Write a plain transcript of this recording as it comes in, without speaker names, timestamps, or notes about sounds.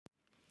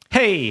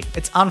Hey,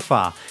 it's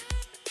unfa.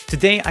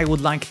 Today I would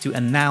like to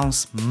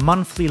announce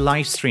monthly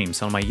live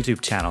streams on my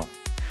YouTube channel.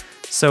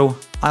 So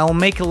I'll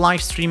make a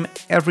live stream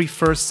every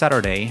first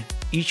Saturday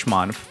each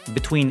month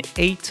between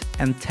 8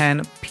 and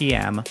 10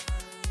 p.m.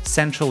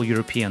 Central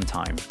European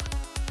Time.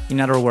 In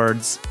other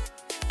words,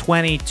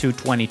 20 to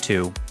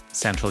 22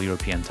 Central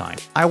European Time.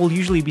 I will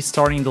usually be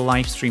starting the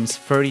live streams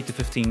 30 to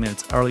 15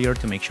 minutes earlier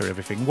to make sure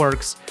everything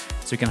works,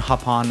 so you can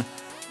hop on,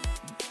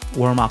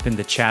 warm up in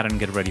the chat and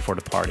get ready for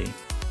the party.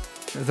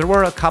 There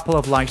were a couple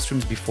of live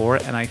streams before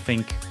and I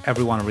think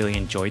everyone really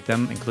enjoyed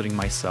them, including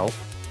myself.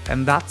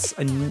 And that's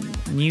a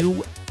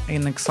new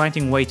and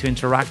exciting way to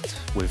interact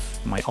with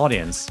my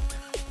audience.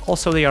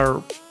 Also, they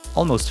are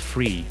almost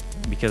free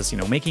because,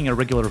 making a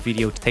regular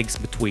video takes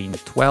between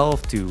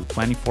 12 to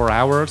 24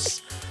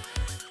 hours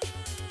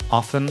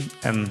often,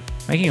 and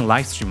making a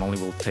live stream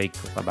only will take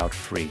about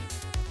 3.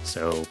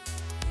 So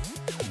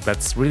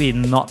that's really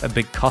not a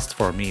big cost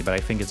for me, but I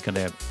think it's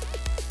gonna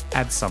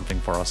add something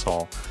for us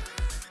all.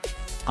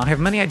 I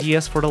have many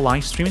ideas for the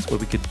live streams, what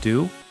we could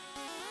do.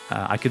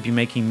 I could be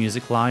making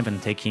music live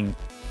and taking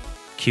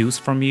cues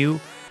from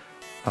you,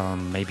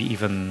 maybe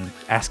even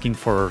asking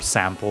for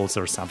samples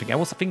or something. I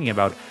was thinking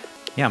about,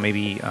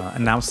 maybe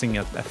announcing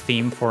a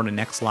theme for the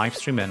next live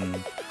stream,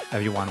 and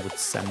everyone would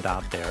send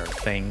out their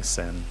things,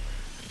 and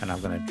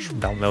I'm gonna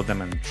download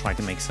them and try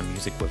to make some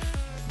music with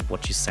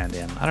what you send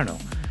in. I don't know.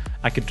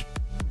 I could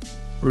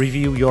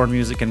review your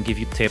music and give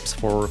you tips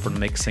for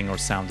mixing or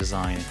sound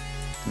design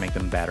to make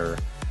them better.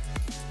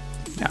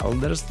 Now,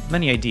 there's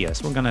many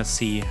ideas. We're gonna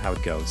see how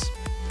it goes.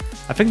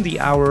 I think the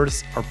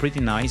hours are pretty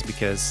nice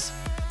because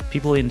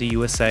people in the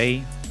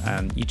USA,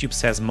 and YouTube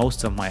says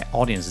most of my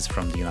audience is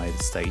from the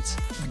United States,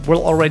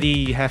 will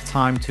already have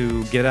time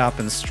to get up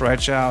and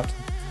stretch out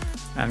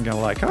and go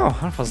like, oh,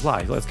 unfa's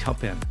live, let's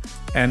hop in.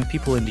 And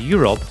people in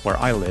Europe, where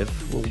I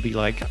live, will be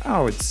like,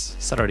 oh, it's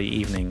Saturday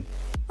evening.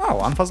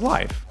 Oh, unfa's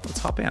live, let's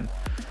hop in.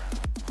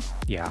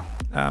 Yeah.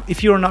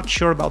 If you're not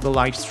sure about the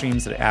live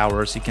streams, the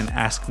hours, you can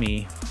ask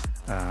me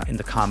in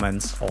the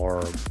comments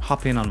or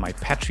hop in on my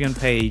Patreon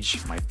page,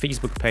 my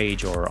Facebook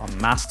page, or on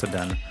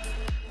Mastodon.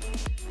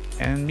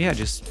 And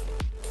just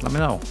let me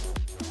know.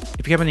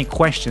 If you have any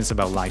questions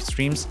about live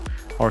streams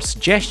or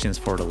suggestions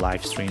for the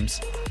live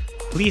streams,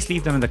 please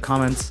leave them in the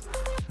comments.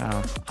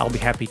 I'll be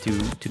happy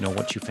to know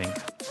what you think.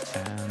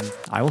 And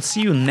I will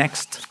see you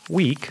next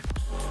week.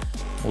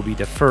 Will be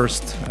the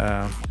first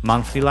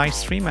monthly live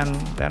stream, and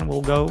then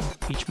we'll go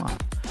each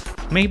month.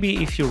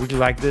 Maybe if you really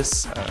like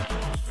this,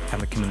 and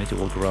the community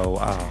will grow,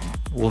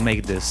 we'll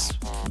make this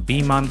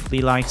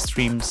bi-monthly live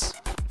streams,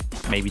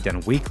 maybe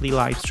then weekly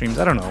live streams,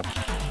 I don't know.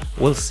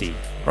 We'll see.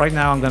 Right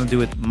now I'm gonna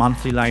do it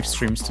monthly live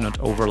streams to not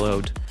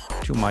overload.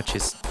 Too much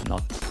is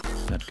not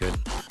good.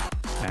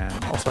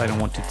 And also I don't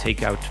want to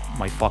take out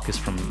my focus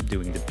from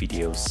doing the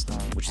videos,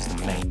 which is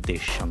the main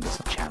dish on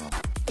this channel.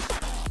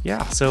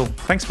 Yeah, so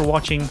thanks for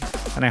watching,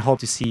 and I hope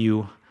to see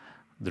you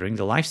during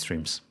the live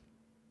streams.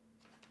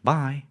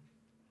 Bye!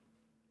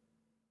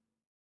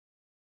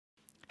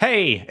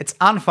 Hey, it's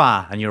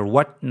unfa, and you're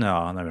what?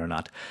 No, you're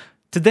not.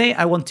 Today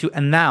I want to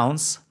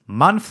announce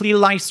monthly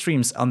live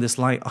streams on this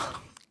live...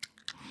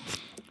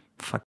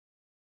 Fuck.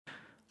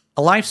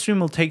 A live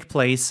stream will take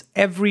place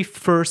every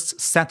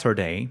first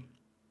Saturday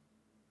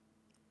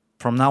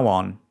from now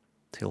on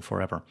till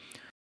forever.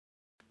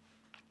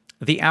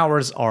 The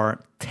hours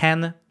are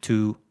 10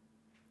 to